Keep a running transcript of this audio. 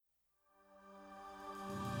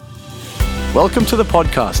Welcome to the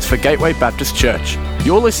podcast for Gateway Baptist Church.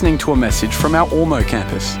 You're listening to a message from our Elsmore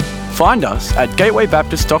campus. Find us at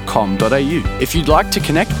gatewaybaptist.com.au if you'd like to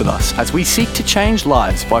connect with us as we seek to change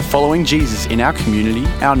lives by following Jesus in our community,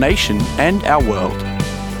 our nation, and our world.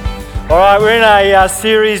 All right, we're in a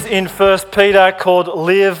series in 1 Peter called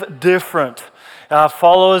Live Different.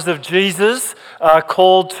 Followers of Jesus are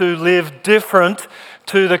called to live different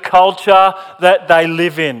to the culture that they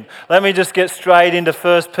live in. Let me just get straight into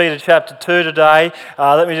 1 Peter chapter 2 today.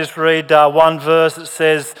 Let me just read one verse. It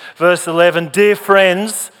says, verse 11, "Dear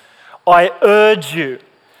friends, I urge you,"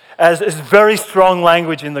 as is very strong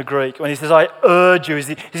language in the Greek. When he says, "I urge you,"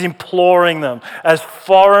 he's imploring them, as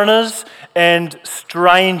foreigners and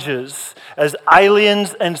strangers, as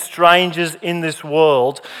aliens and strangers in this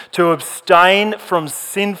world, to abstain from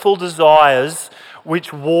sinful desires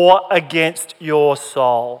which war against your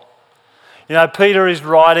soul. You know, Peter is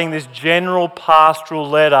writing this general pastoral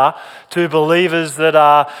letter to believers that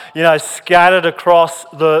are, scattered across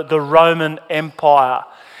the Roman Empire.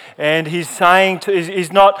 And he's saying,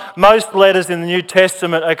 most letters in the New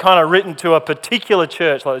Testament are kind of written to a particular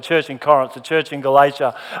church, like the church in Corinth, the church in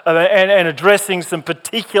Galatia, and addressing some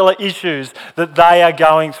particular issues that they are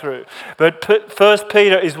going through. But 1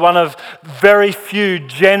 Peter is one of very few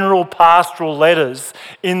general pastoral letters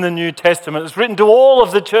in the New Testament. It's written to all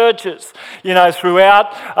of the churches,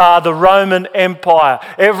 throughout the Roman Empire.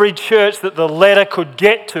 Every church that the letter could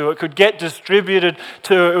get to, it could get distributed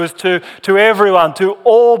to, it was to everyone, to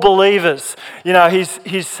all believers.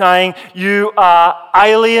 He's saying, you are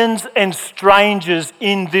aliens and strangers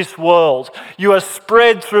in this world. You are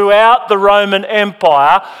spread throughout the Roman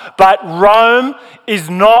Empire, but Rome is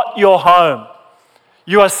not your home.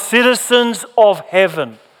 You are citizens of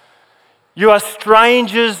heaven. You are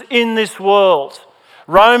strangers in this world.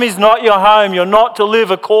 Rome is not your home. You're not to live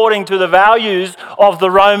according to the values of the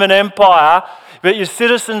Roman Empire, but you're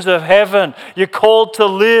citizens of heaven. You're called to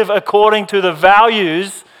live according to the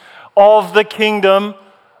values of the kingdom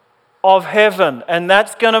of heaven. And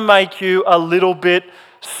that's going to make you a little bit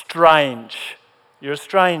strange. You're a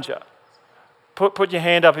stranger. Put your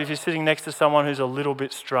hand up if you're sitting next to someone who's a little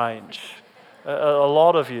bit strange. A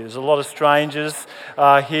lot of you. There's a lot of strangers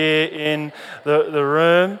here in the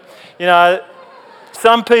room.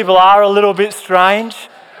 Some people are a little bit strange.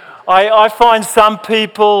 I find some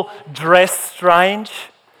people dress strange.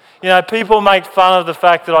 People make fun of the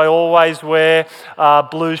fact that I always wear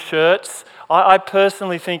blue shirts. I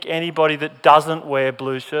personally think anybody that doesn't wear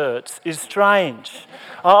blue shirts is strange.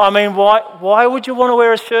 Why would you want to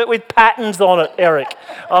wear a shirt with patterns on it, Eric?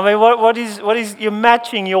 What is you're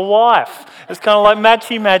matching your wife? It's kind of like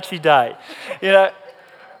matchy day.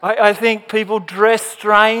 I think people dress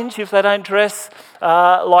strange if they don't dress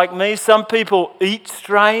like me. Some people eat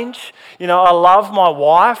strange. I love my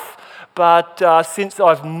wife. But since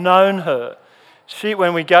I've known her,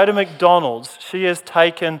 when we go to McDonald's, she has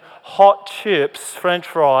taken hot chips, French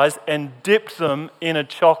fries, and dipped them in a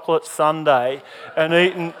chocolate sundae and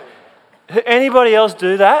eaten. Anybody else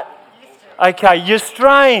do that? Okay, you're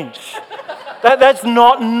strange. That's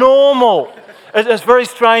not normal. It's very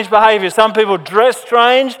strange behaviour. Some people dress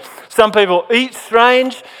strange. Some people eat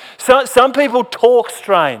strange. Some people talk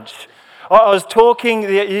strange. I was talking,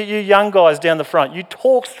 you young guys down the front, you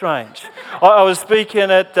talk strange. I was speaking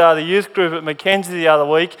at the youth group at Mackenzie the other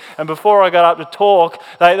week, and before I got up to talk,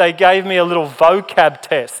 they gave me a little vocab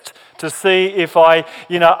test to see if I,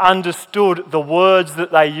 understood the words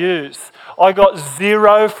that they use. I got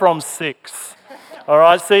 0 from 6. All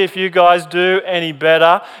right, see if you guys do any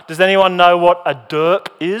better. Does anyone know what a derp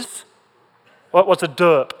is? What's a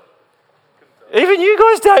derp? Even you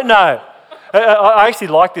guys don't know. I actually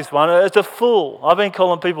like this one. It's a fool. I've been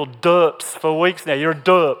calling people derps for weeks now. You're a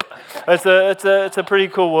derp. It's a pretty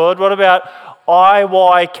cool word. What about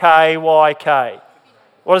IYKYK?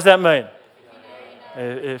 What does that mean?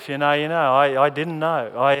 If you know, you know. I didn't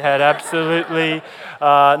know. I had absolutely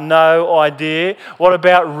no idea. What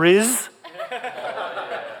about Riz?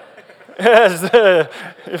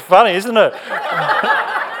 It's funny, isn't it?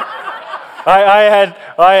 I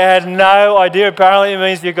had no idea. Apparently it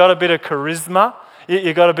means you've got a bit of charisma.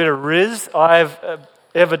 You've got a bit of riz. I've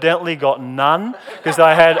evidently got none because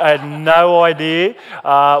I had no idea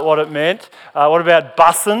what it meant. What about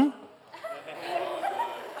bussin'?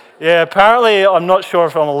 Yeah, apparently I'm not sure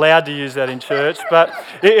if I'm allowed to use that in church, but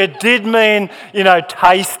it did mean,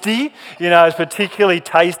 tasty. It's particularly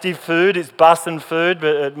tasty food. It's bussin' food,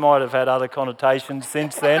 but it might have had other connotations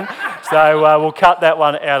since then. So we'll cut that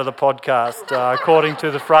one out of the podcast, according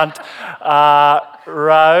to the front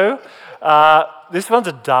row. This one's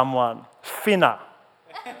a dumb one. Finna.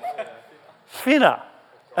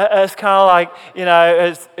 It's kind of like,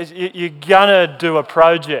 you're going to do a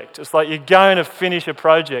project. It's like you're going to finish a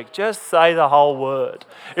project. Just say the whole word.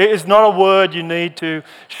 It's not a word you need to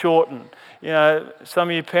shorten. Some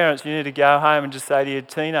of you parents, you need to go home and just say to your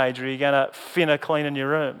teenager, you're going to finna cleaning your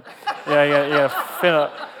room. You're finna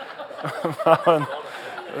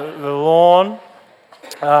the lawn.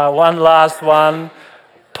 One last one.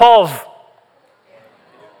 POV.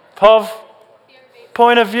 POV.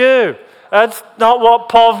 Point of view. That's not what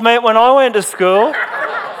POV meant when I went to school.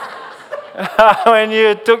 When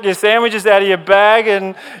you took your sandwiches out of your bag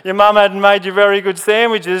and your mum hadn't made you very good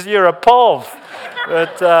sandwiches, you're a POV.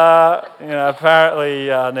 But, apparently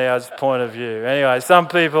now it's point of view. Anyway, some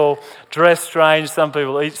people dress strange, some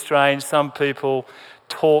people eat strange, some people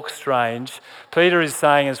talk strange. Peter is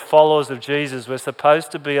saying, as followers of Jesus, we're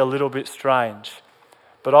supposed to be a little bit strange.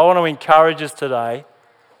 But I want to encourage us today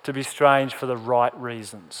to be strange for the right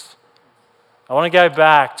reasons. I want to go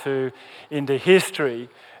back into history,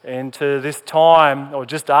 into this time, or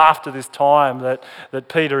just after this time, that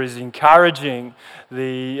Peter is encouraging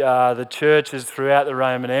the churches throughout the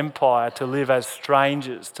Roman Empire to live as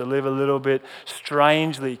strangers, to live a little bit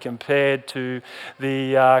strangely compared to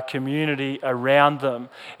the community around them.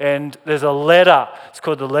 And there's a letter, it's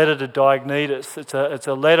called the letter to Diognetus. It's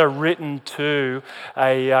a letter written to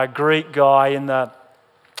a Greek guy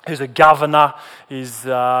who's a governor. He's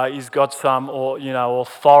got some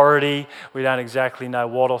authority. We don't exactly know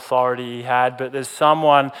what authority he had, but there's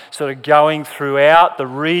someone sort of going throughout the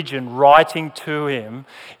region writing to him,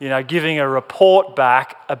 giving a report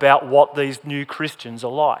back about what these new Christians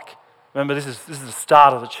are like. Remember, this is the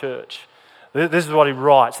start of the church. This is what he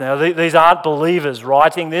writes. Now, these aren't believers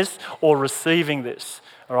writing this or receiving this.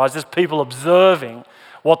 All right, it's just people observing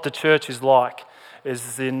what the church is like.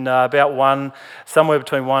 Is in somewhere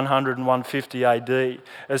between 100 and 150 AD. It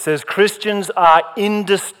says, Christians are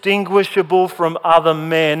indistinguishable from other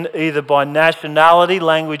men, either by nationality,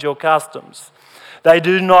 language, or customs. They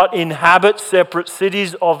do not inhabit separate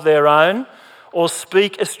cities of their own, or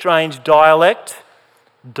speak a strange dialect,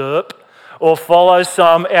 derp, or follow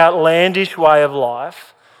some outlandish way of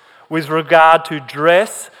life. With regard to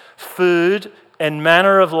dress, food, and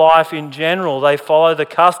manner of life in general, they follow the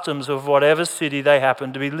customs of whatever city they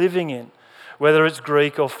happen to be living in, whether it's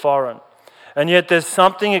Greek or foreign. And yet there's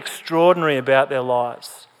something extraordinary about their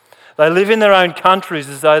lives. They live in their own countries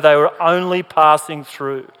as though they were only passing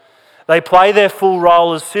through. They play their full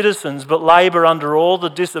role as citizens, but labour under all the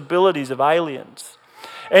disabilities of aliens.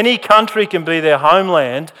 Any country can be their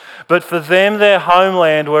homeland, but for them, their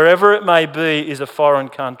homeland, wherever it may be, is a foreign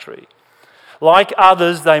country. Like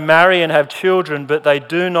others, they marry and have children, but they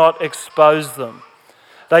do not expose them.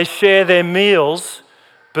 They share their meals,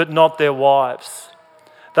 but not their wives.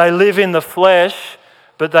 They live in the flesh,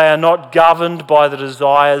 but they are not governed by the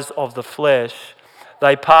desires of the flesh.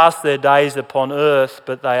 They pass their days upon earth,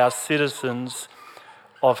 but they are citizens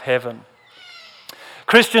of heaven.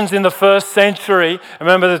 Christians in the first century,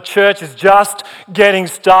 remember the church is just getting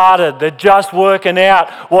started. They're just working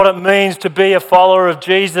out what it means to be a follower of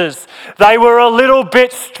Jesus. They were a little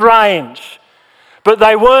bit strange, but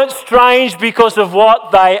they weren't strange because of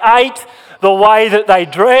what they ate, the way that they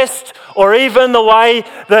dressed, or even the way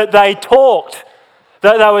that they talked.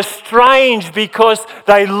 They were strange because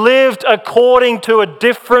they lived according to a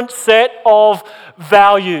different set of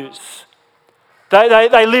values.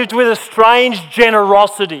 They lived with a strange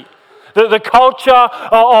generosity. The culture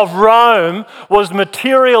of Rome was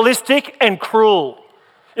materialistic and cruel.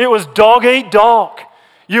 It was dog eat dog.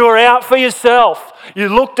 You were out for yourself. You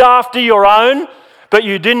looked after your own, but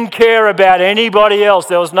you didn't care about anybody else.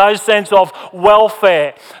 There was no sense of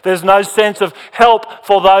welfare. There's no sense of help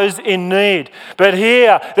for those in need. But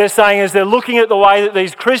here they're saying, as they're looking at the way that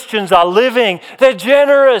these Christians are living, they're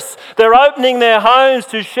generous. They're opening their homes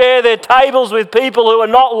to share their tables with people who are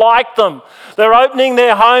not like them. They're opening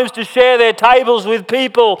their homes to share their tables with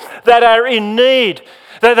people that are in need.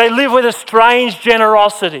 They live with a strange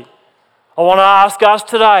generosity. I want to ask us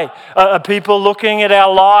today, are people looking at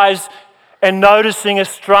our lives and noticing a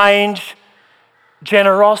strange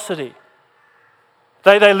generosity?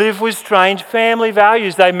 They live with strange family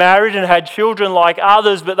values. They married and had children like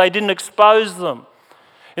others, but they didn't expose them.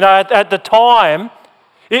 At the time,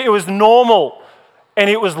 it was normal and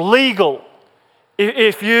it was legal.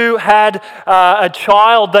 If you had a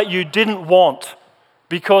child that you didn't want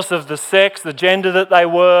because of the sex, the gender that they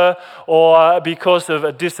were, or because of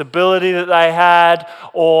a disability that they had,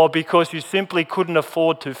 or because you simply couldn't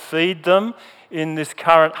afford to feed them in this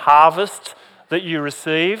current harvest that you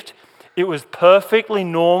received, It was perfectly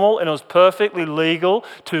normal and it was perfectly legal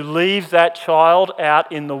to leave that child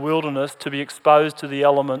out in the wilderness to be exposed to the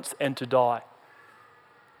elements and to die.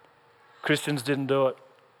 Christians didn't do it.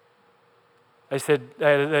 They said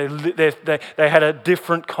they had a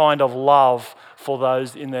different kind of love for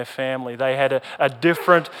those in their family. They had a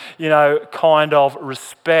different, kind of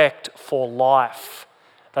respect for life.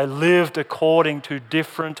 They lived according to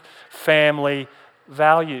different family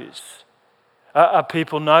values. Are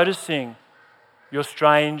people noticing your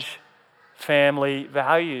strange family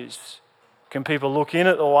values? Can people look in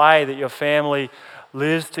at the way that your family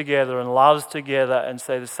lives together and loves together and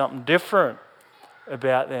say there's something different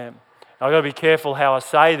about them? I've got to be careful how I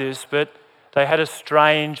say this, but they had a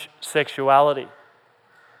strange sexuality.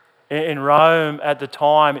 In Rome at the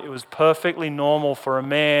time, it was perfectly normal for a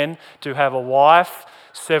man to have a wife,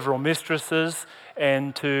 several mistresses,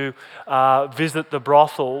 and to visit the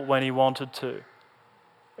brothel when he wanted to.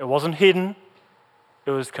 It wasn't hidden.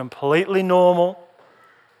 It was completely normal,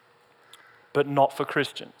 but not for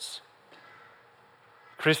Christians.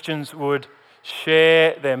 Christians would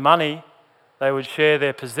share their money, they would share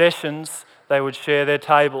their possessions, they would share their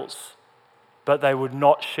tables, but they would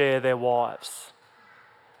not share their wives.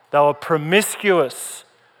 They were promiscuous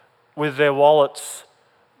with their wallets,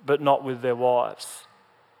 but not with their wives.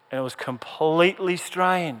 And it was completely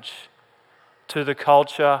strange to the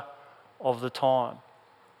culture of the time.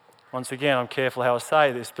 Once again, I'm careful how I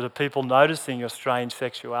say this, but are people noticing your strange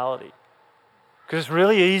sexuality? Because it's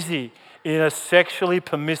really easy in a sexually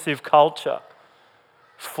permissive culture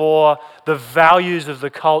for the values of the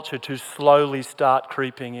culture to slowly start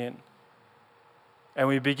creeping in. And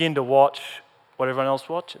we begin to watch what everyone else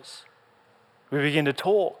watches. We begin to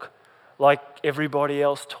talk like everybody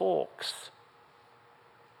else talks.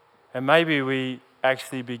 And maybe we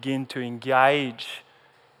actually begin to engage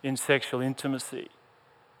in sexual intimacy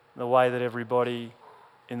the way that everybody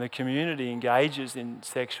in the community engages in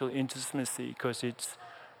sexual intimacy because it's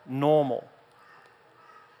normal.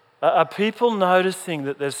 Are people noticing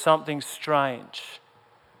that there's something strange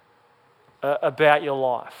about your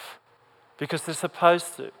life? Because they're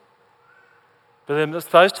supposed to. But they're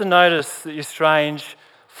supposed to notice that you're strange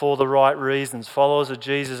for the right reasons. Followers of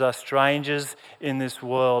Jesus are strangers in this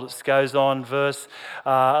world. It goes on, verse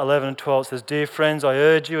 11 and 12. It says, "Dear friends, I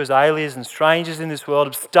urge you as aliens and strangers in this world,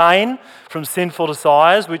 abstain from sinful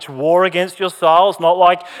desires which war against your soul." It's not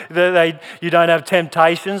like you don't have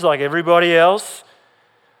temptations like everybody else.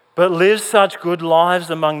 "But live such good lives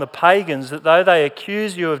among the pagans that though they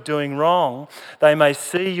accuse you of doing wrong, they may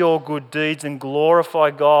see your good deeds and glorify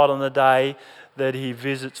God on the day that He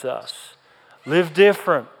visits us." Live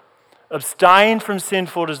different. Abstain from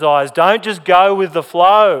sinful desires. Don't just go with the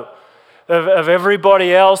flow of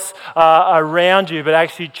everybody else around you, but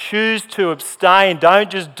actually choose to abstain.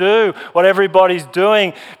 Don't just do what everybody's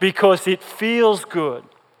doing because it feels good.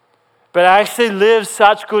 But actually live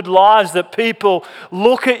such good lives that people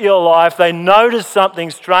look at your life, they notice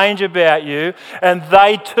something strange about you, and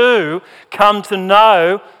they too come to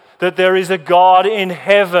know that there is a God in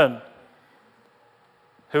heaven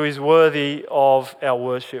who is worthy of our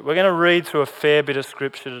worship. We're going to read through a fair bit of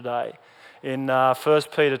scripture today in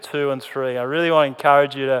 1 Peter 2 and 3. I really want to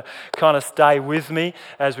encourage you to kind of stay with me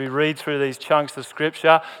as we read through these chunks of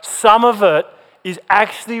scripture. Some of it is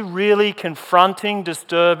actually really confronting,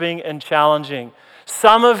 disturbing, and challenging.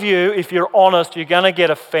 Some of you, if you're honest, you're going to get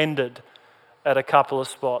offended at a couple of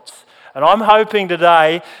spots. And I'm hoping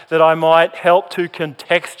today that I might help to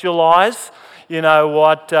contextualize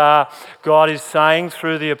what God is saying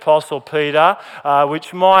through the Apostle Peter,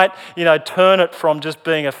 which might, turn it from just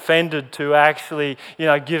being offended to actually,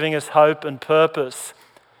 giving us hope and purpose.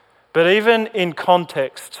 But even in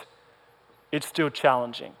context, it's still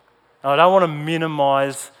challenging. I don't want to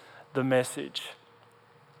minimize the message.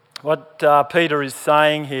 What Peter is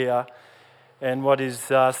saying here, and what is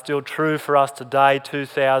still true for us today,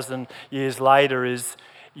 2,000 years later, is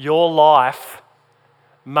your life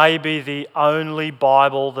may be the only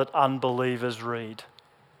Bible that unbelievers read.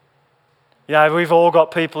 We've all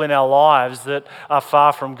got people in our lives that are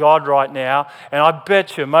far from God right now, and I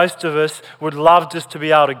bet you most of us would love just to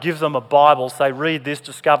be able to give them a Bible, say, read this,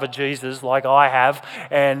 discover Jesus like I have,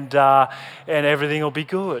 and everything will be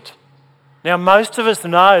good. Now, most of us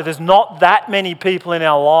know there's not that many people in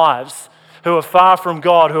our lives who are far from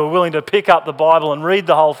God who are willing to pick up the Bible and read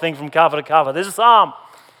the whole thing from cover to cover. There's some,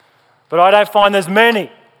 but I don't find there's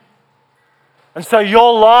many. And so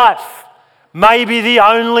your life may be the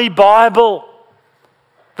only Bible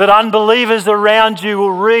that unbelievers around you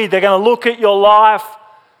will read. They're going to look at your life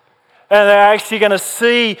and they're actually going to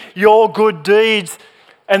see your good deeds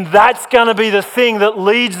And that's going to be the thing that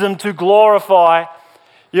leads them to glorify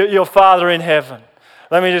your Father in heaven.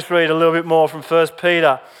 Let me just read a little bit more from 1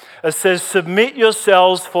 Peter. It says, submit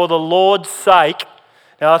yourselves for the Lord's sake.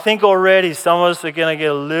 Now I think already some of us are going to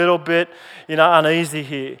get a little bit uneasy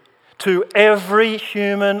here. To every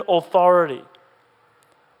human authority,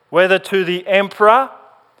 whether to the emperor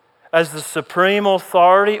as the supreme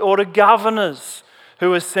authority or to governors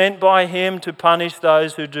who are sent by him to punish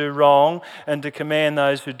those who do wrong and to command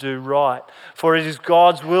those who do right. For it is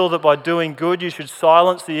God's will that by doing good you should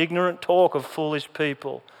silence the ignorant talk of foolish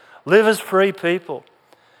people. Live as free people,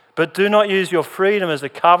 but do not use your freedom as a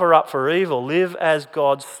cover-up for evil. Live as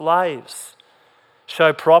God's slaves.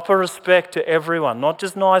 Show proper respect to everyone, not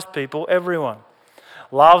just nice people, everyone.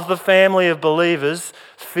 Love the family of believers,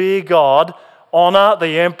 fear God, honour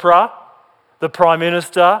the emperor, the prime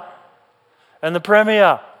minister, and the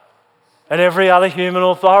premier, and every other human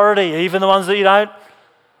authority, even the ones that you don't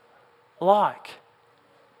like.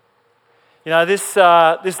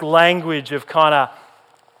 This language of kind of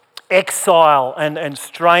exile and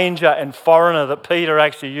stranger and foreigner that Peter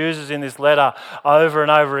actually uses in this letter over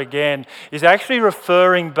and over again is actually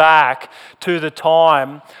referring back to the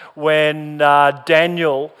time when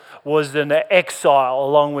Daniel was in exile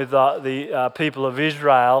along with the people of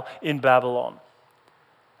Israel in Babylon.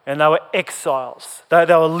 And they were exiles. They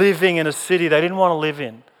were living in a city they didn't want to live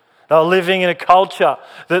in. They were living in a culture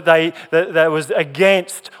that was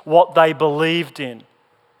against what they believed in.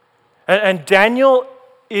 And Daniel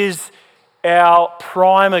is our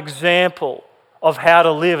prime example of how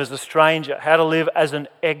to live as a stranger, how to live as an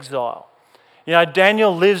exile.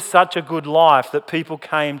 Daniel lived such a good life that people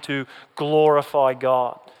came to glorify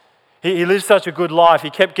God. He lived such a good life. He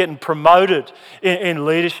kept getting promoted in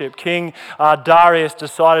leadership. King Darius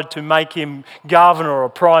decided to make him governor or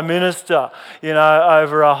prime minister,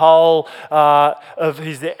 over a whole of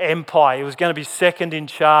his empire. He was going to be second in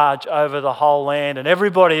charge over the whole land. And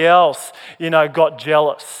everybody else, got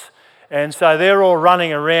jealous. And so they're all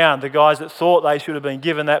running around, the guys that thought they should have been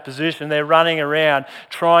given that position, they're running around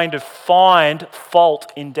trying to find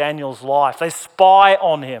fault in Daniel's life. They spy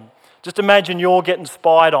on him. Just imagine you're getting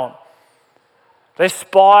spied on. They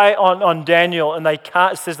spy on Daniel and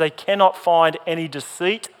it says they cannot find any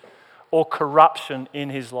deceit or corruption in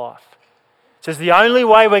his life. It says the only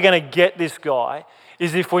way we're going to get this guy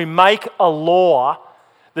is if we make a law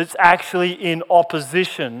that's actually in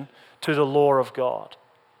opposition to the law of God.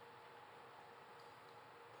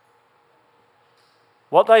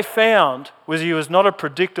 What they found was he was not a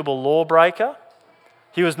predictable lawbreaker,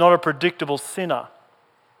 he was not a predictable sinner,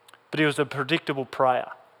 but he was a predictable prayer.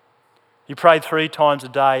 He prayed 3 times a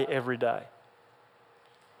day, every day,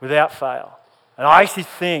 without fail. And I actually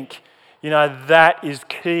think, that is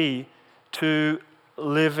key to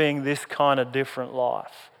living this kind of different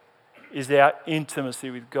life, is our intimacy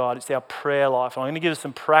with God. It's our prayer life. And I'm going to give us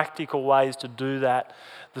some practical ways to do that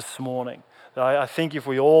this morning. I think if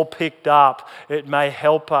we all picked up, it may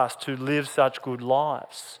help us to live such good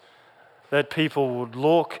lives, that people would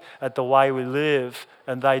look at the way we live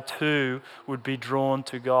and they too would be drawn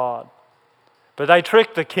to God. But they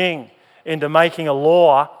tricked the king into making a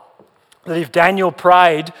law that if Daniel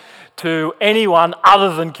prayed to anyone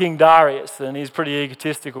other than King Darius, and he's a pretty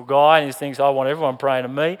egotistical guy, and he thinks, I want everyone praying to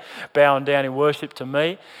me, bowing down in worship to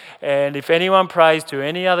me. And if anyone prays to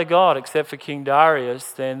any other god except for King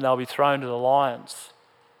Darius, then they'll be thrown to the lions.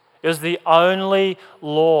 It was the only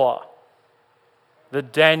law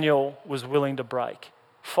that Daniel was willing to break.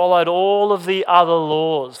 Followed all of the other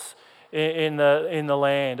laws in the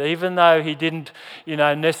land, even though he didn't,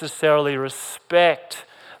 necessarily respect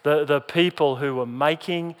the people who were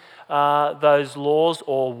making those laws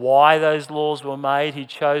or why those laws were made. He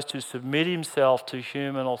chose to submit himself to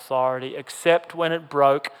human authority, except when it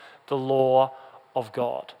broke the law of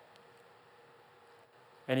God.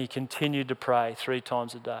 And he continued to pray 3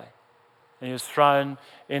 times a day. And he was thrown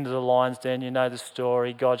into the lion's den. You know the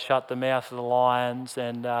story. God shut the mouth of the lions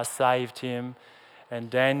and saved him. And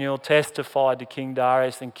Daniel testified to King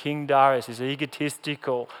Darius, and King Darius, his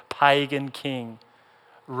egotistical pagan king,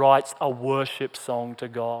 writes a worship song to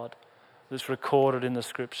God that's recorded in the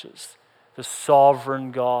scriptures. The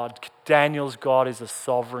sovereign God. Daniel's God is the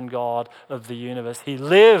sovereign God of the universe. He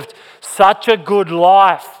lived such a good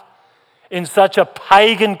life in such a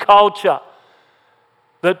pagan culture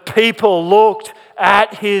that people looked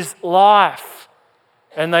at his life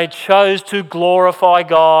and they chose to glorify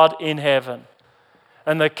God in heaven.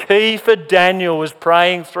 And the key for Daniel was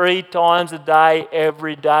praying 3 times a day,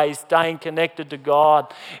 every day, staying connected to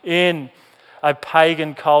God in a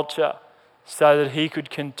pagan culture so that he could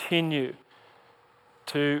continue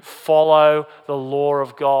to follow the law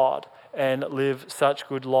of God and live such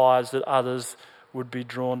good lives that others would be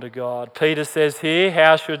drawn to God. Peter says here,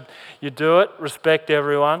 how should you do it? Respect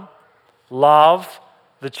everyone, love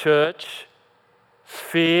the church,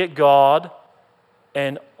 fear God,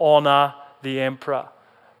 and honour the emperor.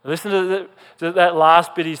 Listen to that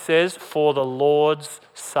last bit he says, for the Lord's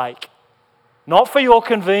sake. Not for your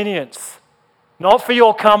convenience, not for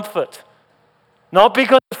your comfort, not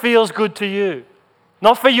because it feels good to you,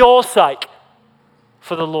 not for your sake,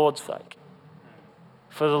 for the Lord's sake.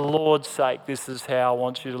 For the Lord's sake, this is how I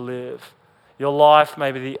want you to live. Your life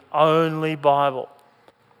may be the only Bible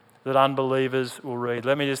that unbelievers will read.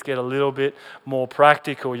 Let me just get a little bit more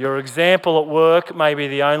practical. Your example at work may be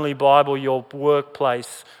the only Bible your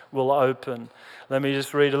workplace will open. Let me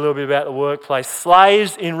just read a little bit about the workplace.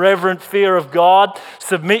 Slaves, in reverent fear of God,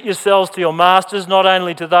 submit yourselves to your masters, not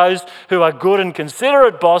only to those who are good and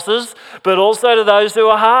considerate bosses, but also to those who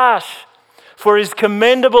are harsh. For it is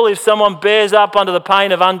commendable if someone bears up under the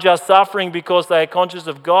pain of unjust suffering because they are conscious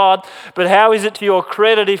of God. But how is it to your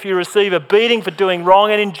credit if you receive a beating for doing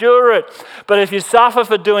wrong and endure it? But if you suffer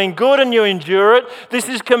for doing good and you endure it, this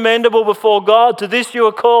is commendable before God. To this you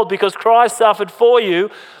are called because Christ suffered for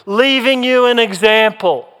you, leaving you an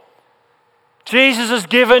example. Jesus has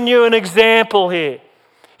given you an example here.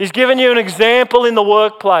 He's given you an example in the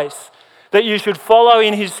workplace that you should follow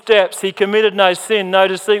in his steps. He committed no sin, no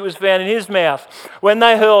deceit was found in his mouth. When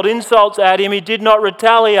they hurled insults at him, he did not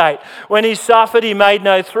retaliate. When he suffered, he made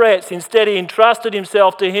no threats. Instead, he entrusted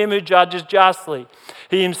himself to him who judges justly.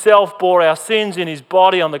 He himself bore our sins in his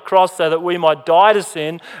body on the cross so that we might die to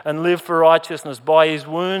sin and live for righteousness. By his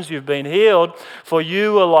wounds you've been healed, for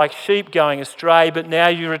you were like sheep going astray, but now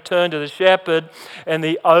you return to the shepherd and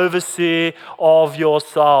the overseer of your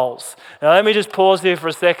souls. Now let me just pause here for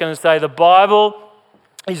a second and say the Bible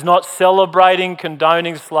is not celebrating,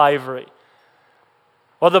 condoning slavery.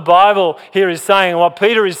 What the Bible here is saying, and what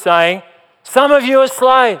Peter is saying, some of you are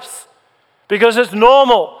slaves because it's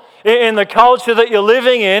normal in the culture that you're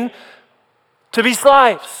living in to be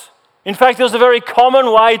slaves. In fact, it was a very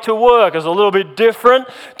common way to work. It was a little bit different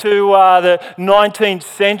to the 19th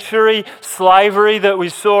century slavery that we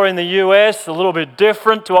saw in the US, a little bit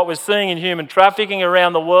different to what we're seeing in human trafficking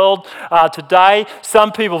around the world today.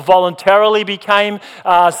 Some people voluntarily became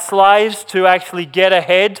slaves to actually get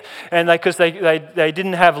ahead, and because they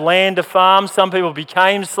didn't have land to farm. Some people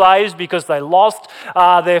became slaves because they lost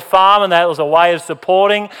their farm, and that was a way of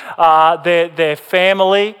supporting their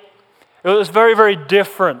family. It was very, very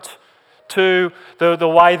different to the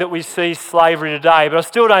way that we see slavery today. But I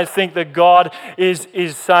still don't think that God is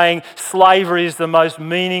saying slavery is the most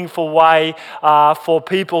meaningful way for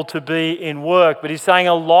people to be in work. But he's saying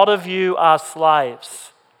a lot of you are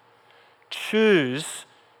slaves. Choose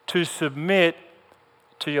to submit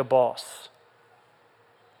to your boss.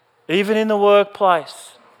 Even in the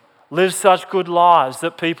workplace, live such good lives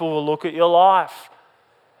that people will look at your life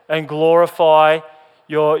and glorify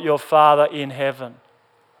your Father in heaven.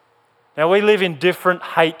 Now, we live in different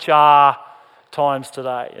HR times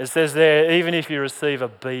today. It says there, even if you receive a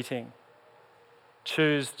beating,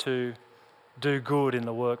 choose to do good in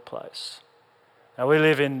the workplace. Now, we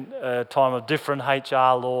live in a time of different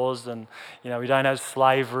HR laws, and we don't have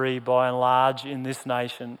slavery by and large in this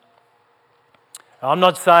nation. Now, I'm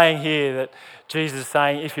not saying here that Jesus is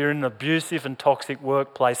saying if you're in an abusive and toxic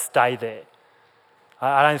workplace, stay there.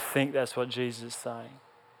 I don't think that's what Jesus is saying.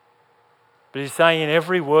 But he's saying in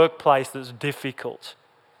every workplace that's difficult,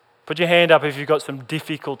 put your hand up if you've got some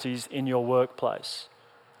difficulties in your workplace.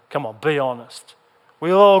 Come on, be honest.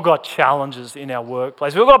 We all got challenges in our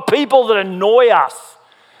workplace. We've got people that annoy us.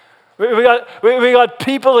 We got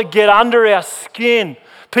people that get under our skin,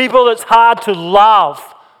 people that's hard to love.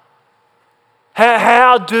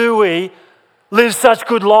 How do we live such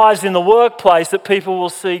good lives in the workplace that people will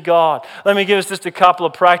see God? Let me give us just a couple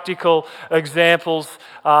of practical examples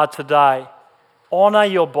today. Honour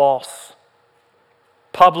your boss,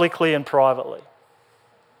 publicly and privately.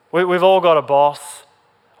 We've all got a boss.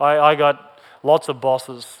 I got lots of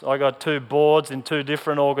bosses. I got 2 boards in 2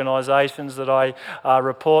 different organisations that I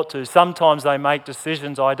report to. Sometimes they make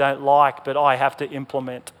decisions I don't like, but I have to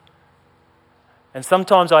implement. And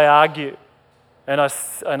sometimes I argue, and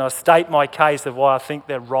I state my case of why I think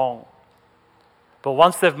they're wrong. But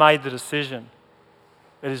once they've made the decision,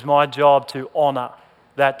 it is my job to honour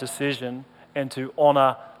that decision and to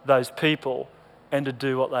honour those people and to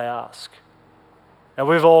do what they ask. Now,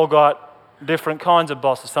 we've all got different kinds of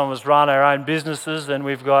bosses. Some of us run our own businesses, and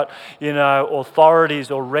we've got, authorities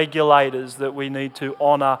or regulators that we need to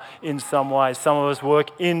honour in some way. Some of us work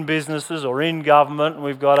in businesses or in government, and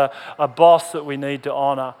we've got a boss that we need to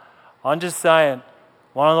honour. I'm just saying,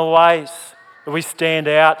 one of the ways that we stand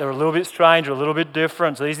out, they're a little bit strange, or a little bit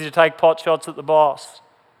different. It's easy to take pot shots at the boss.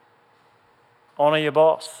 Honour your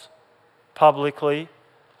boss, publicly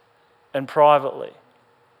and privately.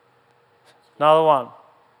 Another one.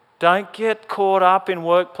 Don't get caught up in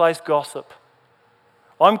workplace gossip.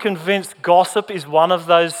 I'm convinced gossip is one of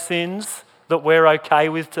those sins that we're okay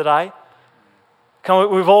with today.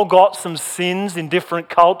 We've all got some sins in different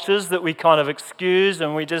cultures that we kind of excuse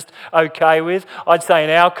and we just okay with. I'd say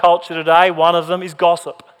in our culture today, one of them is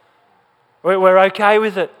gossip. We're okay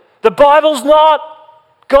with it. The Bible's not.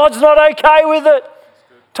 God's not okay with it.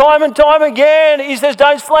 Time and time again, he says,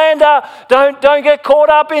 don't slander, don't get caught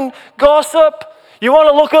up in gossip. You want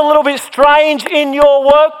to look a little bit strange in your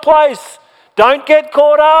workplace. Don't get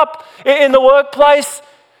caught up in the workplace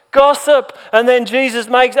gossip. And then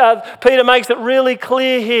Peter makes it really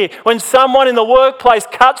clear here. When someone in the workplace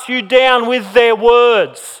cuts you down with their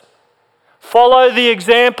words, follow the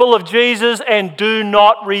example of Jesus and do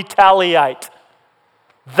not retaliate.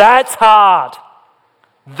 That's hard.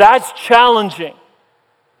 That's challenging.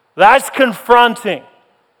 That's confronting.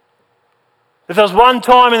 If there was one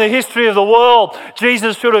time in the history of the world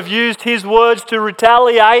Jesus should have used his words to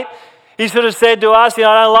retaliate, he should have said to us, I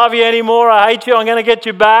don't love you anymore, I hate you, I'm going to get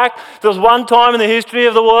you back. If there was one time in the history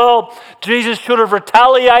of the world Jesus should have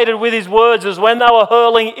retaliated with his words, it was when they were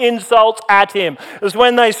hurling insults at him. It was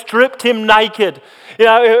when they stripped him naked.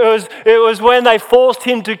 It was when they forced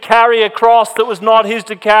him to carry a cross that was not his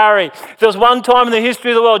to carry. If there was one time in the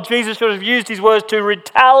history of the world Jesus should have used his words to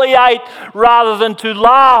retaliate rather than to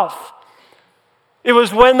laugh. It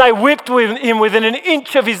was when they whipped him within an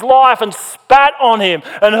inch of his life and spat on him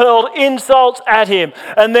and hurled insults at him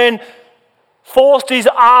and then forced his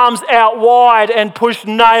arms out wide and pushed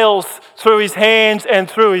nails through his hands and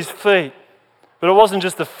through his feet. But it wasn't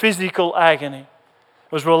just the physical agony.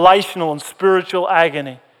 It was relational and spiritual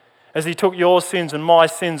agony as he took your sins and my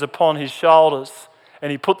sins upon his shoulders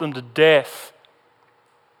and he put them to death.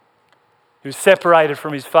 He was separated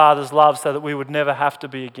from his Father's love so that we would never have to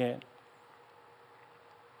be again.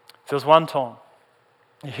 There was one time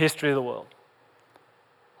in the history of the world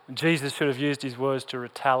when Jesus should have used his words to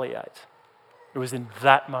retaliate. It was in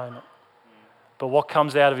that moment. But what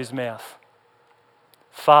comes out of his mouth?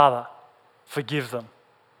 Father, forgive them,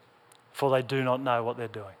 for they do not know what they're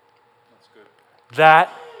doing. That's good.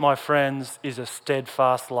 That, my friends, is a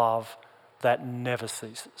steadfast love that never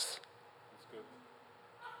ceases. That's good.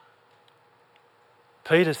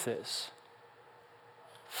 Peter says,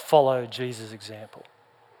 follow Jesus' example.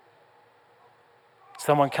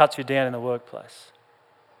 Someone cuts you down in the workplace.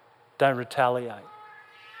 Don't retaliate,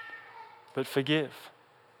 but forgive.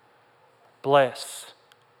 Bless.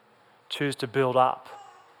 Choose to build up,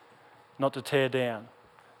 not to tear down.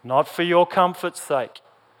 Not for your comfort's sake,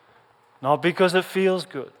 not because it feels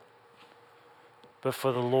good, but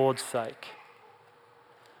for the Lord's sake.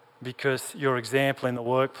 Because your example in the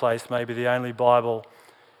workplace may be the only Bible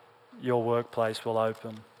your workplace will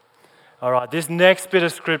open. All right, this next bit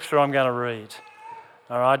of scripture I'm going to read.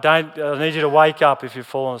 All right, I need you to wake up if you've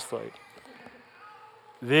fallen asleep.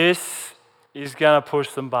 This is going to push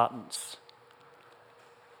some buttons.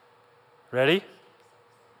 Ready?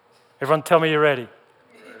 Everyone tell me you're ready.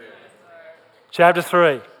 Chapter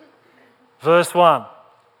 3, verse 1.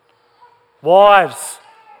 Wives,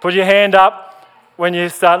 put your hand up when you're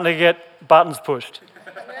starting to get buttons pushed.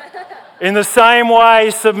 In the same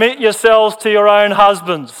way, submit yourselves to your own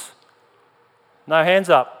husbands. No hands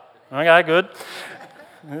up. Okay, good.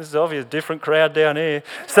 This is obviously a different crowd down here.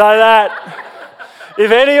 So that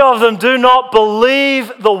if any of them do not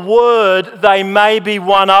believe the word, they may be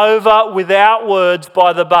won over without words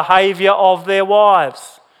by the behaviour of their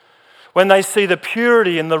wives, when they see the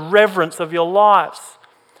purity and the reverence of your lives.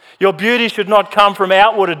 Your beauty should not come from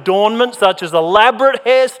outward adornment, such as elaborate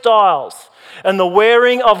hairstyles and the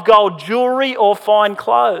wearing of gold jewellery or fine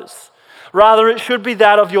clothes. Rather, it should be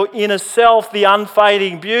that of your inner self, the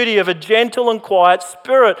unfading beauty of a gentle and quiet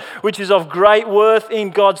spirit, which is of great worth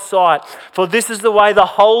in God's sight. For this is the way the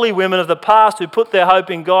holy women of the past who put their hope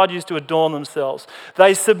in God used to adorn themselves.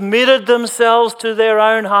 They submitted themselves to their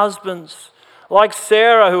own husbands, like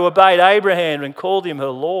Sarah, who obeyed Abraham and called him her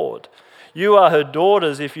Lord. You are her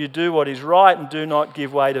daughters if you do what is right and do not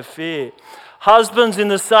give way to fear. Husbands, in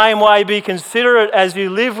the same way, be considerate as you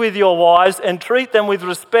live with your wives and treat them with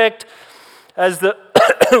respect as the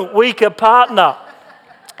weaker partner.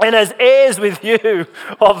 and as heirs with you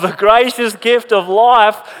of the gracious gift of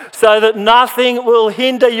life, so that nothing will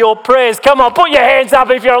hinder your prayers. Come on, put your hands up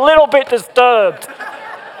if you're a little bit disturbed.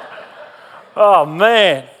 Oh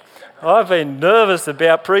man, I've been nervous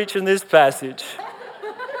about preaching this passage.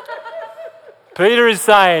 Peter is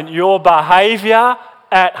saying your behaviour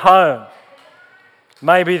at home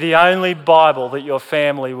may be the only Bible that your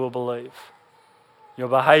family will believe. Your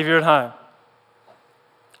behaviour at home.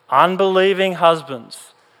 Unbelieving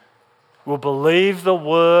husbands will believe the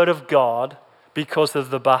word of God because of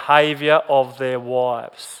the behaviour of their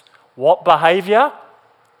wives. What behaviour?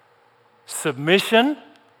 Submission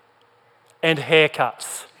and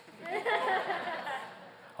haircuts.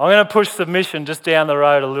 I'm going to push submission just down the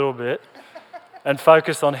road a little bit and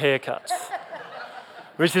focus on haircuts,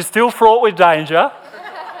 which is still fraught with danger,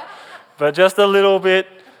 but just a little bit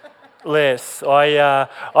less.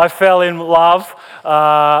 I fell in love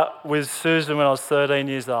with Susan when I was 13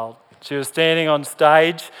 years old. She was standing on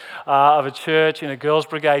stage of a church in a girls'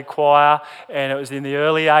 brigade choir, and it was in the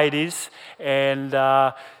early 80s, and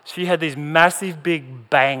she had these massive big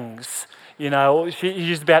bangs. You know, she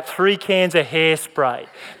used about 3 cans of hairspray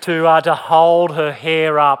to hold her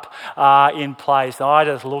hair up in place. And I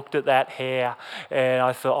just looked at that hair and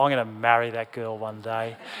I thought, I'm going to marry that girl one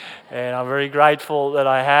day. And I'm very grateful that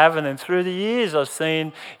I have. And then through the years, I've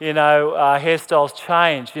seen, hairstyles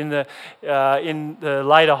change. In the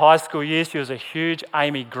later high school years, she was a huge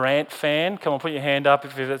Amy Grant fan. Come on, put your hand up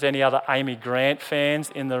if there's any other Amy Grant fans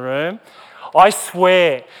in the room. I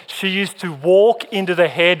swear, she used to walk into the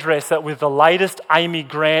hairdresser with the latest Amy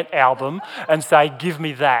Grant album and say, give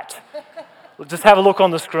me that. Just have a look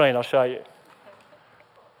on the screen, I'll show you.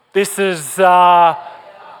 This is my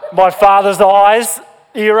father's eyes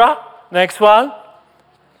era. Next one.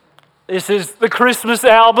 This is the Christmas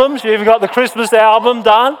album. She even got the Christmas album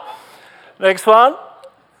done. Next one.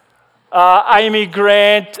 Amy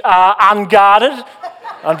Grant, Unguarded.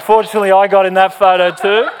 Unfortunately, I got in that photo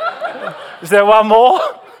too. Is there one more?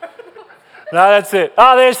 No, that's it.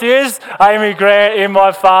 Oh, there she is. Amy Grant in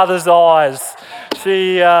my father's eyes.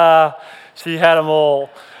 She had them all.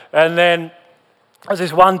 And then there was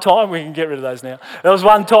this one time, we can get rid of those now. There was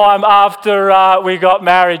one time after we got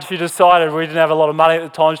married, we didn't have a lot of money at the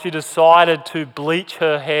time, she decided to bleach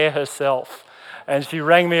her hair herself. And she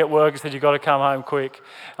rang me at work and said, you've got to come home quick.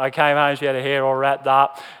 I came home, she had her hair all wrapped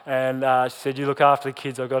up, and she said, you look after the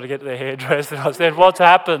kids, I've got to get to the hairdresser. And I said, what's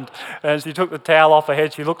happened? And she took the towel off her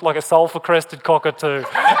head. She looked like a sulphur-crested cockatoo.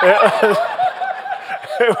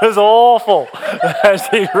 It was awful. And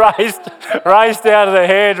she raced out of the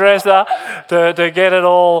hairdresser to get it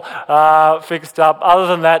all fixed up. Other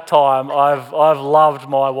than that time, I've loved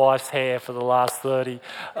my wife's hair for the last 30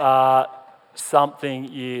 something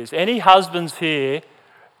years. Any husbands here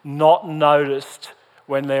not noticed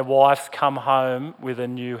when their wives come home with a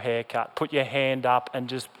new haircut? Put your hand up and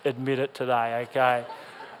just admit it today, okay?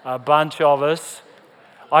 A bunch of us.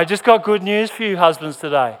 I just got good news for you husbands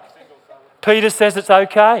today. Peter says it's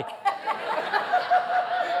okay.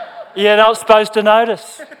 You're not supposed to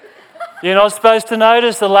notice. You're not supposed to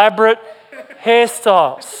notice elaborate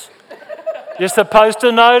hairstyles. You're supposed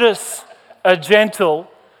to notice a gentle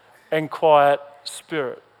and quiet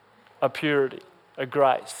spirit, a purity, a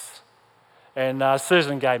grace. And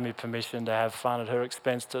Susan gave me permission to have fun at her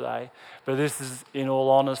expense today. But this is, in all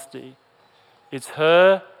honesty, it's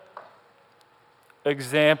her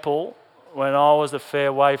example when I was a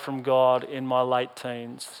fair way from God in my late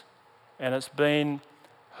teens. And it's been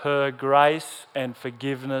her grace and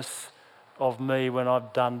forgiveness of me when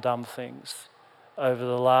I've done dumb things over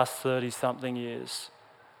the last 30-something years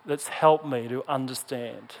that's helped me to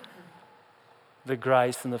understand the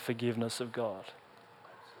grace and the forgiveness of God.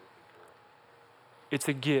 It's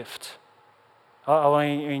a gift. I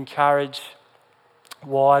want to encourage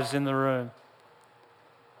wives in the room.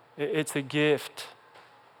 It's a gift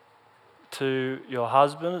to your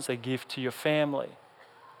husband, it's a gift to your family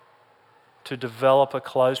to develop a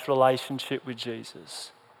close relationship with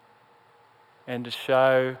Jesus and to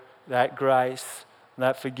show that grace and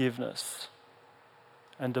that forgiveness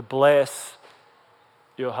and to bless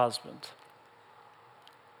your husband.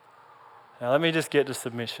 Now let me just get to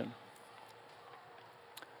submission.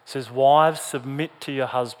 It says, wives, submit to your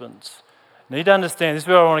husbands. You need to understand, this is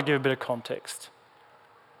where I want to give a bit of context.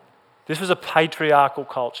 This was a patriarchal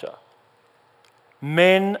culture.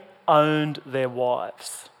 Men owned their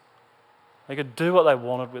wives. They could do what they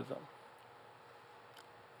wanted with them.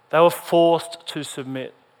 They were forced to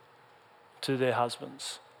submit to their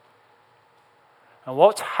husbands. And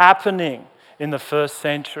what's happening in the first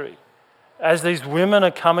century as these women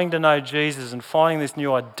are coming to know Jesus and finding this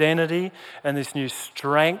new identity and this new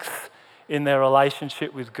strength in their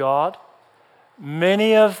relationship with God,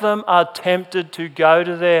 many of them are tempted to go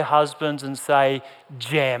to their husbands and say,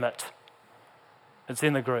 "Jam it." It's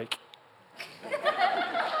in the Greek.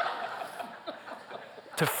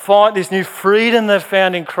 To find this new freedom they've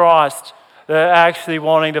found in Christ, they're actually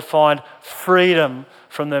wanting to find freedom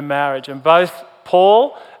from their marriage. And both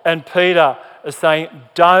Paul and Peter are saying,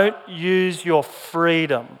 don't use your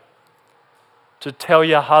freedom to tell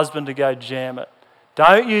your husband to go jam it.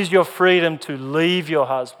 Don't use your freedom to leave your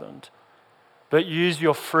husband, but use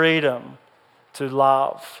your freedom to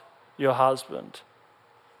love your husband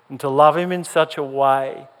and to love him in such a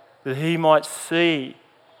way that he might see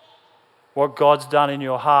what God's done in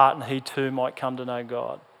your heart and he too might come to know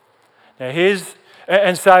God. Now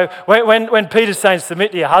so when Peter's saying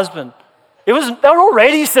submit to your husband, they were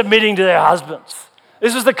already submitting to their husbands.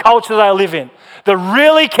 This was the culture they live in. The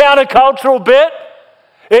really countercultural bit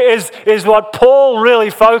is what Paul really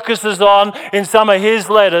focuses on in some of his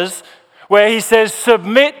letters, where he says,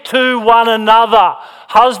 submit to one another.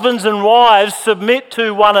 Husbands and wives, submit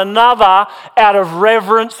to one another out of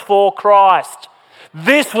reverence for Christ.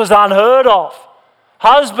 This was unheard of.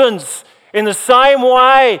 Husbands, in the same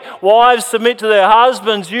way wives submit to their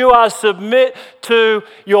husbands, you are submit to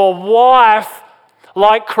your wife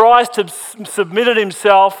like Christ had submitted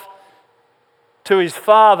himself to his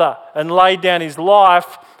Father and laid down his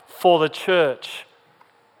life for the church.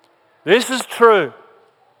 This is true.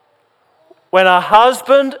 When a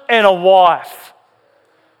husband and a wife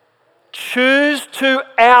choose to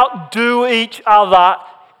outdo each other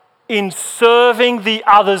in serving the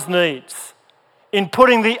other's needs, in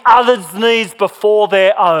putting the other's needs before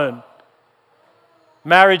their own,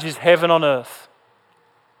 marriage is heaven on earth.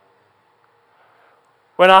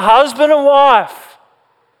 When a husband and wife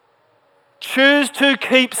choose to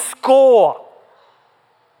keep score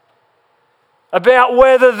about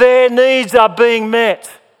whether their needs are being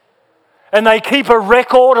met, and they keep a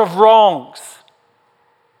record of wrongs,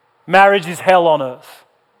 marriage is hell on earth.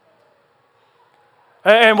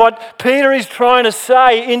 And what Peter is trying to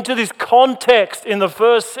say into this context in the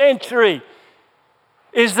first century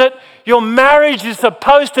is that your marriage is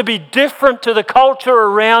supposed to be different to the culture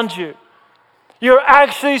around you. You're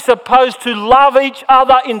actually supposed to love each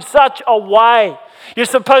other in such a way. You're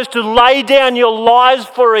supposed to lay down your lives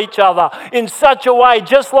for each other in such a way,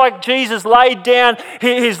 just like Jesus laid down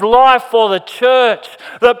his life for the church,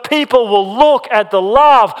 that people will look at the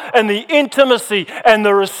love and the intimacy and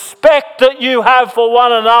the respect that you have for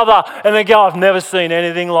one another and they go, I've never seen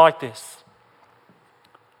anything like this.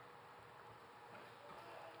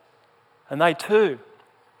 And they too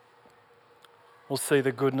will see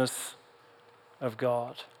the goodness of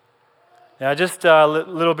God. Now, just a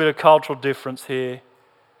little bit of cultural difference here.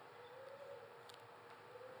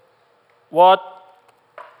 What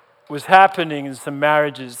was happening in some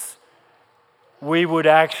marriages, we would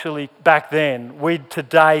actually, back then, we'd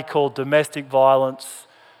today call domestic violence,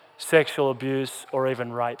 sexual abuse, or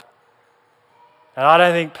even rape. And I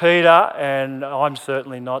don't think Peter, and I'm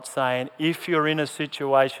certainly not saying, if you're in a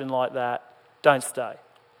situation like that, don't stay.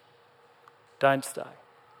 Don't stay.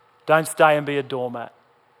 Don't stay and be a doormat.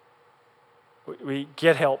 We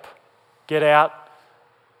get help. Get out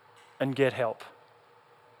and get help.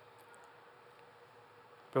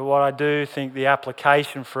 But what I do think the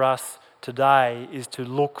application for us today is to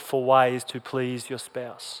look for ways to please your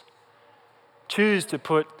spouse. Choose to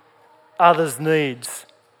put others' needs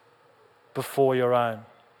before your own.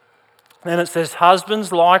 Then it says,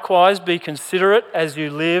 husbands, likewise, be considerate as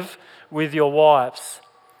you live with your wives.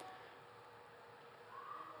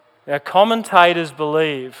 Now, commentators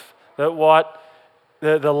believe that what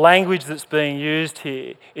the language that's being used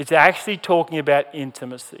here, it's actually talking about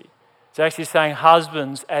intimacy. It's actually saying,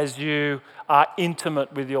 husbands, as you are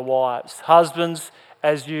intimate with your wives. Husbands,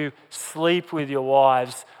 as you sleep with your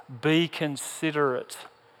wives, be considerate,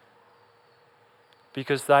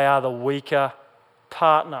 because they are the weaker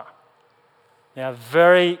partner. Now,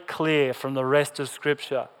 very clear from the rest of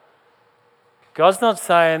Scripture. God's not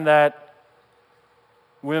saying that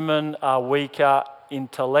women are weaker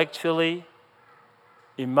intellectually,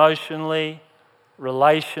 emotionally,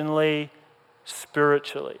 relationally,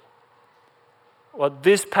 spiritually. What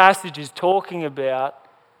this passage is talking about,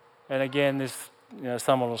 and again, this,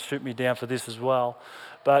 someone will shoot me down for this as well,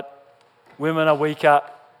 but women are weaker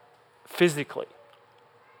physically.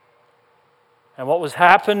 And what was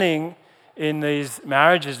happening in these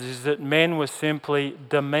marriages is that men were simply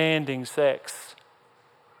demanding sex.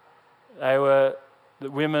 The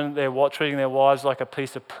women, they're treating their wives like a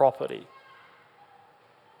piece of property.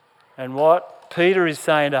 And what Peter is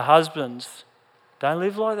saying to husbands, don't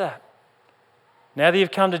live like that. Now that you've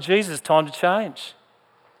come to Jesus, time to change.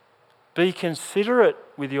 Be considerate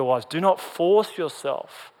with your wives. Do not force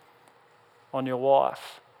yourself on your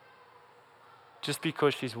wife just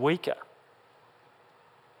because she's weaker.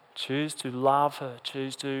 Choose to love her.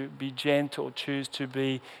 Choose to be gentle. Choose to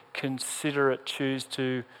be considerate. Choose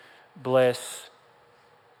to bless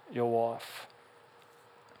your wife.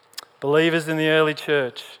 Believers in the early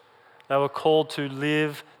church, they were called to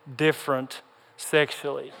live different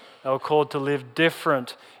sexually. They were called to live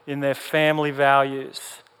different in their family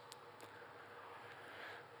values.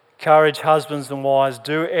 Encourage husbands and wives,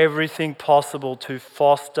 do everything possible to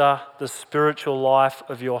foster the spiritual life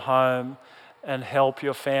of your home and help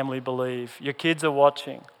your family believe. Your kids are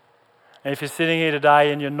watching. And if you're sitting here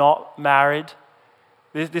today and you're not married,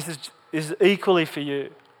 this is equally for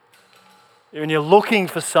you. When you're looking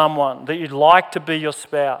for someone that you'd like to be your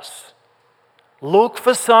spouse, look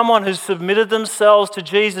for someone who's submitted themselves to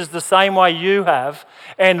Jesus the same way you have,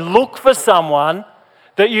 and look for someone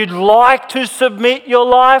that you'd like to submit your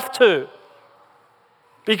life to.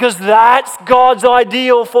 Because that's God's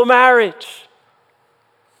ideal for marriage.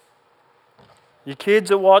 Your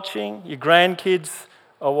kids are watching, your grandkids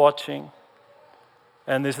are watching,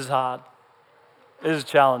 and this is hard. This is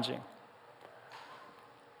challenging.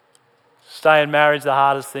 Staying married is the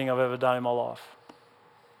hardest thing I've ever done in my life.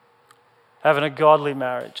 Having a godly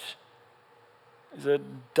marriage is a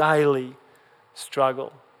daily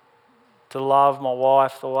struggle to love my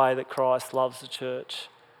wife the way that Christ loves the church.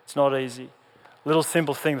 It's not easy. Little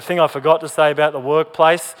simple thing. The thing I forgot to say about the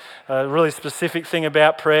workplace, a really specific thing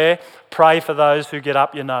about prayer, pray for those who get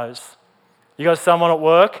up your nose. You got someone at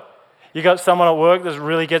work? You got someone at work that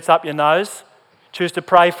really gets up your nose? Choose to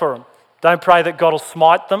pray for them. Don't pray that God will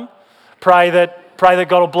smite them. Pray that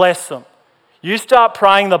God will bless them. You start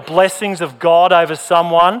praying the blessings of God over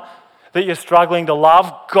someone that you're struggling to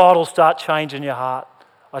love, God will start changing your heart.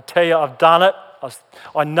 I tell you, I've done it.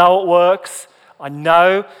 I know it works. I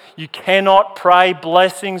know you cannot pray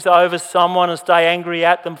blessings over someone and stay angry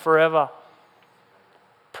at them forever.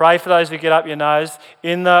 Pray for those who get up your nose.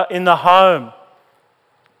 In the home,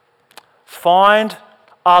 find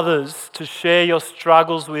others to share your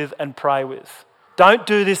struggles with and pray with. Don't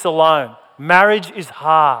do this alone. Marriage is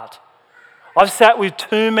hard. I've sat with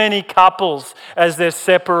too many couples as they're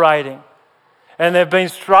separating, and they've been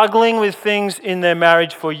struggling with things in their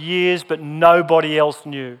marriage for years, but nobody else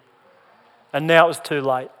knew. And now it was too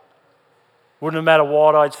late. Wouldn't have mattered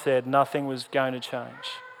what I'd said, nothing was going to change.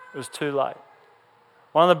 It was too late.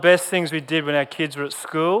 One of the best things we did when our kids were at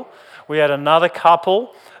school, we had another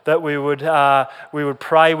couple that we would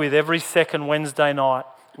pray with every second Wednesday night.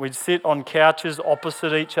 We'd sit on couches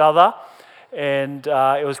opposite each other, and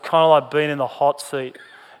it was kind of like being in the hot seat.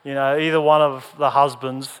 You know, either one of the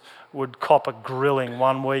husbands would cop a grilling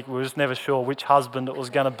one week. We were just never sure which husband it was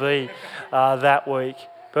going to be that week.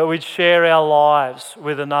 But we'd share our lives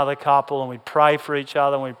with another couple, and we'd pray for each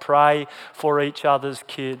other, and we'd pray for each other's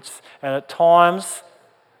kids. And at times,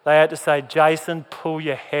 they had to say, Jason, pull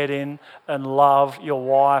your head in and love your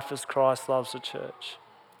wife as Christ loves the church.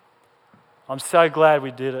 I'm so glad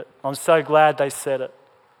we did it. I'm so glad they said it.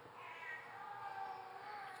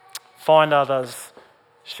 Find others,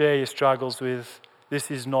 share your struggles with. This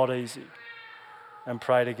is not easy. And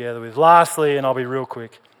pray together with. Lastly, and I'll be real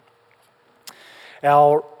quick,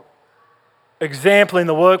 our example in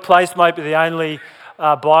the workplace might be the only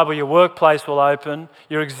Bible your workplace will open.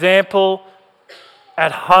 Your example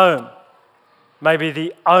at home may be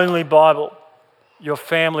the only Bible your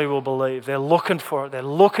family will believe. They're looking for it. They're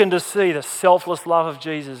looking to see the selfless love of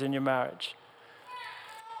Jesus in your marriage.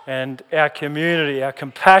 And our community, our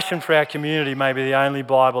compassion for our community may be the only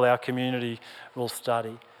Bible our community will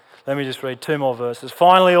study. Let me just read two more verses.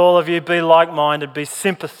 Finally, all of you, be like-minded, be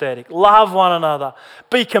sympathetic, love one another,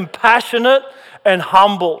 be compassionate and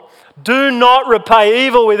humble. Do not repay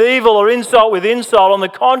evil with evil or insult with insult. On the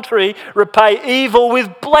contrary, repay evil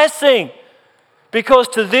with blessing. Because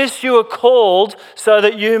to this you are called, so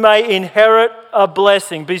that you may inherit a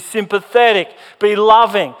blessing. Be sympathetic, be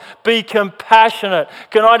loving, be compassionate.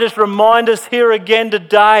 Can I just remind us here again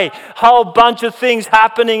today, a whole bunch of things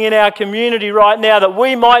happening in our community right now that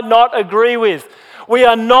we might not agree with. We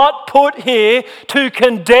are not put here to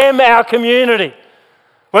condemn our community.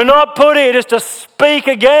 We're not put here just to speak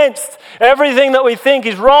against everything that we think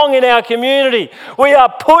is wrong in our community. We are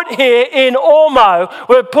put here in Ormeau,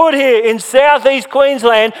 we're put here in southeast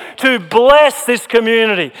Queensland to bless this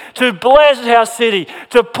community, to bless our city,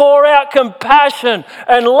 to pour out compassion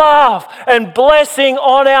and love and blessing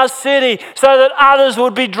on our city so that others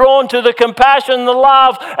would be drawn to the compassion, the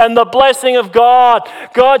love and the blessing of God.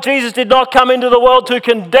 Jesus did not come into the world to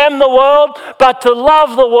condemn the world, but to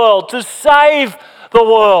love the world, to save the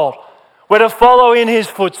world. We're to follow in his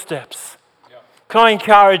footsteps. Can I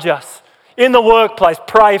encourage us? In the workplace,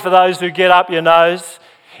 pray for those who get up your nose.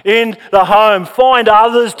 In the home, find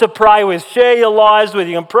others to pray with. Share your lives with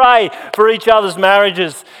you and pray for each other's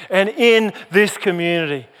marriages. And in this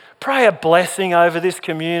community, pray a blessing over this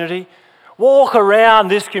community. Walk around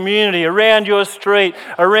this community, around your street,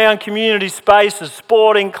 around community spaces,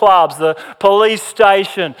 sporting clubs, the police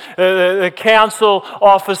station, the council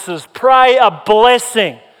offices. Pray a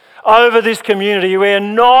blessing over this community. We are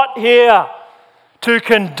not here to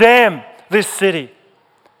condemn this city.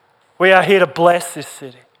 We are here to bless this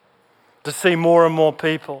city, to see more and more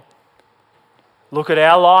people look at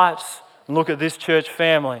our lives and look at this church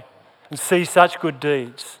family and see such good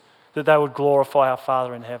deeds that they would glorify our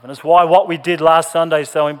Father in heaven. That's why what we did last Sunday is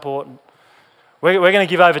so important. We're going to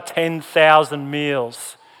give over 10,000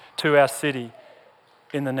 meals to our city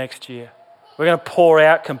in the next year. We're going to pour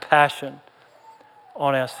out compassion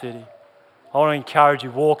on our city. I want to encourage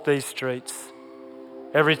you, walk these streets.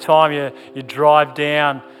 Every time you drive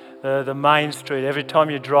down the main street, every time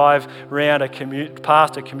you drive around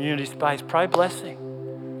past a community space, pray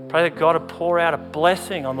blessing. Pray that God would pour out a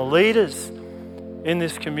blessing on the leaders in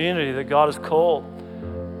this community that God has called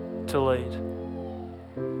to lead.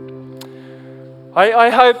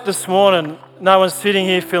 I hope this morning no one's sitting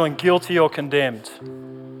here feeling guilty or condemned.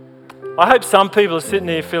 I hope some people are sitting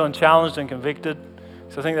here feeling challenged and convicted,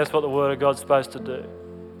 because I think that's what the Word of God's supposed to do.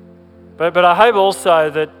 But I hope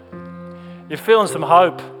also that you're feeling some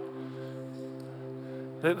hope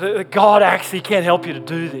that God actually can help you to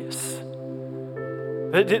do this.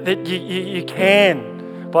 That you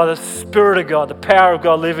can, by the Spirit of God, the power of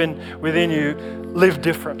God living within you, live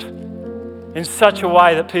different in such a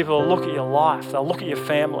way that people will look at your life, they'll look at your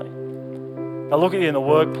family, they'll look at you in the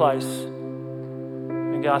workplace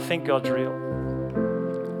and go, I think God's real.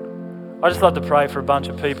 I just like to pray for a bunch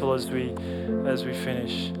of people as we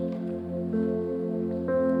finish.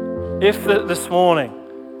 If this morning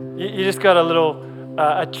you just got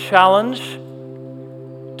a challenge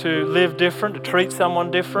to live different, to treat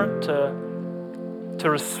someone different, to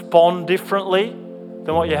respond differently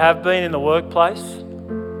than what you have been in the workplace,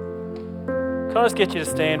 can I just get you to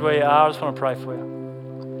stand where you are? I just want to pray for you.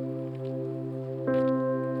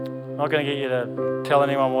 I'm not going to get you to tell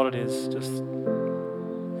anyone what it is. It's just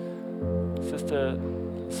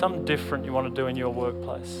something different you want to do in your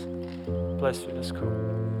workplace. Bless you, that's cool.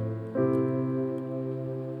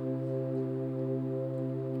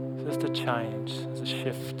 Just a change, it's a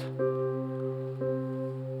shift.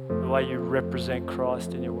 The way you represent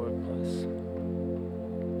Christ in your workplace.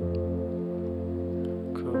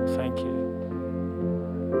 Cool, thank you.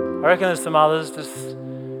 I reckon there's some others just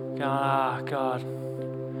going, God,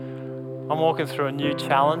 I'm walking through a new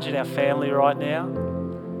challenge in our family right now.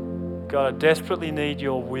 God, I desperately need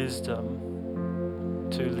your wisdom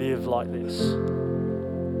to live like this. I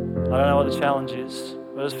don't know what the challenge is.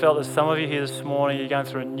 I just felt that some of you here this morning, you're going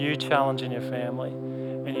through a new challenge in your family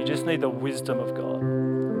and you just need the wisdom of God.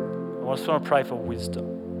 I just want to pray for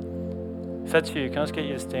wisdom. If that's you, can I just get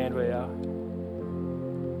you to stand where you are?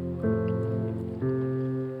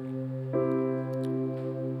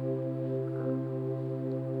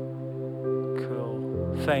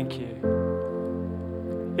 Cool. Thank you.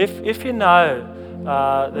 If you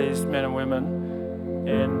know these men and women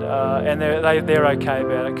and they're okay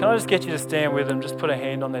about it, can I just get you to stand with them? Just put a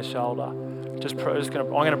hand on their shoulder. I'm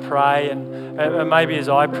going to pray, and maybe as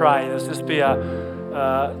I pray, there's just be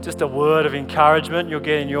just a word of encouragement you'll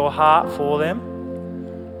get in your heart for them.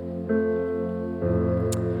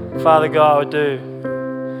 Father God,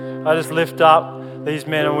 I just lift up these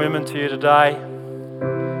men and women to you today.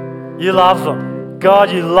 You love them. God,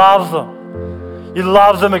 you love them. You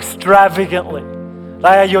love them extravagantly.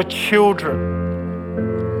 They are your children.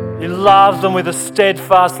 You love them with a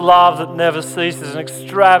steadfast love that never ceases, an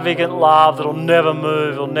extravagant love that'll never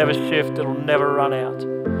move, it'll never shift, it'll never run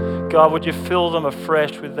out. God, would you fill them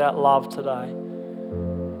afresh with that love today?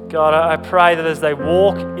 God, I pray that as they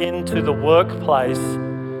walk into the workplace,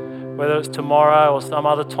 whether it's tomorrow or some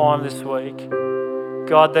other time this week,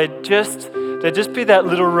 God, they'd just be that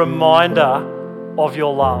little reminder of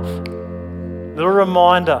your love. Little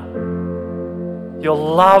reminder Your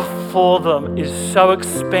love for them is so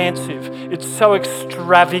expansive. It's so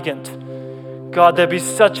extravagant. God, there'd be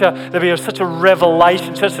such a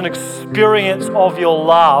revelation, such an experience of your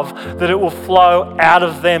love that it will flow out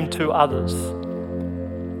of them to others.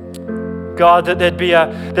 God, that there'd be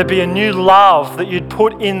a new love that you'd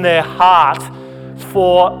put in their heart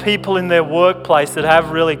for people in their workplace that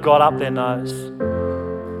have really got up their nose.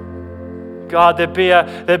 God, there'd be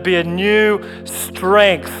a new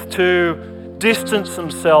strength to distance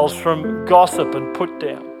themselves from gossip and put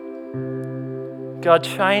down. God,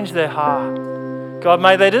 change their heart. God,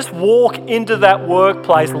 may they just walk into that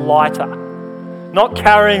workplace lighter, not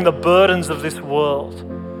carrying the burdens of this world,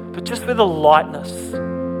 but just with a lightness,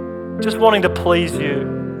 just wanting to please you.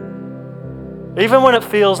 Even when it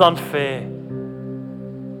feels unfair,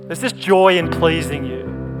 there's this joy in pleasing you.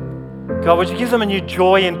 God, would you give them a new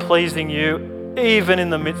joy in pleasing you, even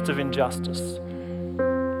in the midst of injustice?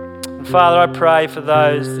 And Father, I pray for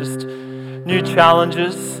those just new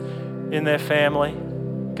challenges in their family.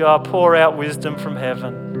 God, pour out wisdom from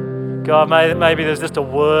heaven. God, maybe there's just a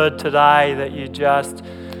word today that you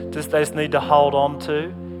they just need to hold on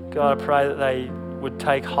to. God, I pray that they would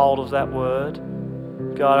take hold of that word.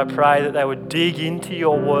 God, I pray that they would dig into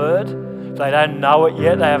your word. If they don't know it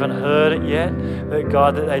yet, they haven't heard it yet, that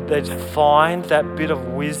God, that they'd find that bit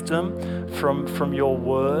of wisdom from your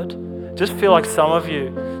word. Just feel like some of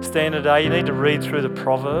you stand today, you need to read through the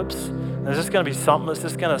Proverbs. And there's just going to be something that's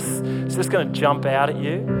just going to jump out at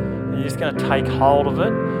you, and you're just going to take hold of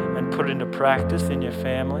it and put it into practice in your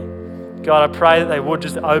family. God, I pray that they would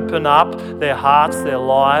just open up their hearts, their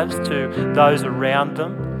lives to those around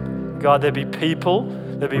them. God, there'd be people,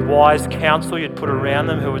 there'd be wise counsel you'd put around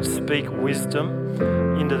them who would speak wisdom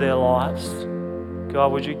into their lives.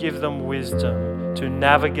 God, would you give them wisdom to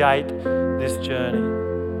navigate this journey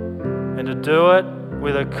and to do it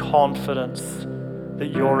with a confidence that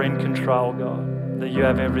you're in control, God, that you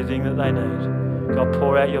have everything that they need. God,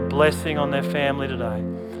 pour out your blessing on their family today.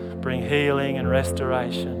 Bring healing and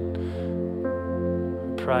restoration.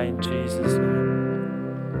 We pray in Jesus'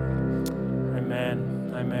 name.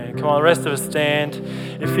 Amen. Amen. Come on, the rest of us stand.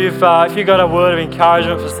 If you've got a word of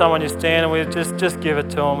encouragement for someone you're standing with, just give it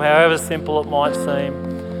to them, however simple it might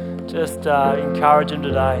seem. Just encourage them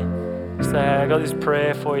today. Say, hey, I got this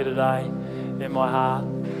prayer for you today in my heart.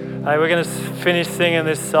 Hey, we're going to finish singing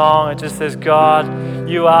this song. It just says, God,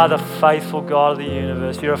 you are the faithful God of the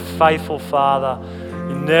universe. You're a faithful Father.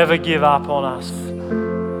 You never give up on us.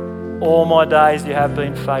 All my days you have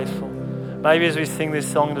been faithful. Maybe as we sing this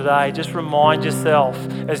song today, just remind yourself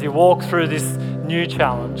as you walk through this new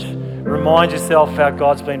challenge, remind yourself of how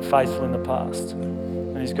God's been faithful in the past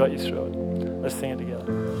and He's got you through it. Let's sing it together.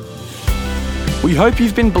 We hope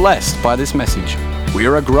you've been blessed by this message. We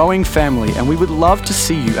are a growing family and we would love to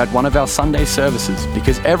see you at one of our Sunday services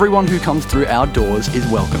because everyone who comes through our doors is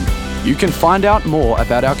welcome. You can find out more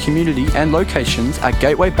about our community and locations at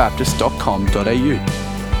gatewaybaptist.com.au.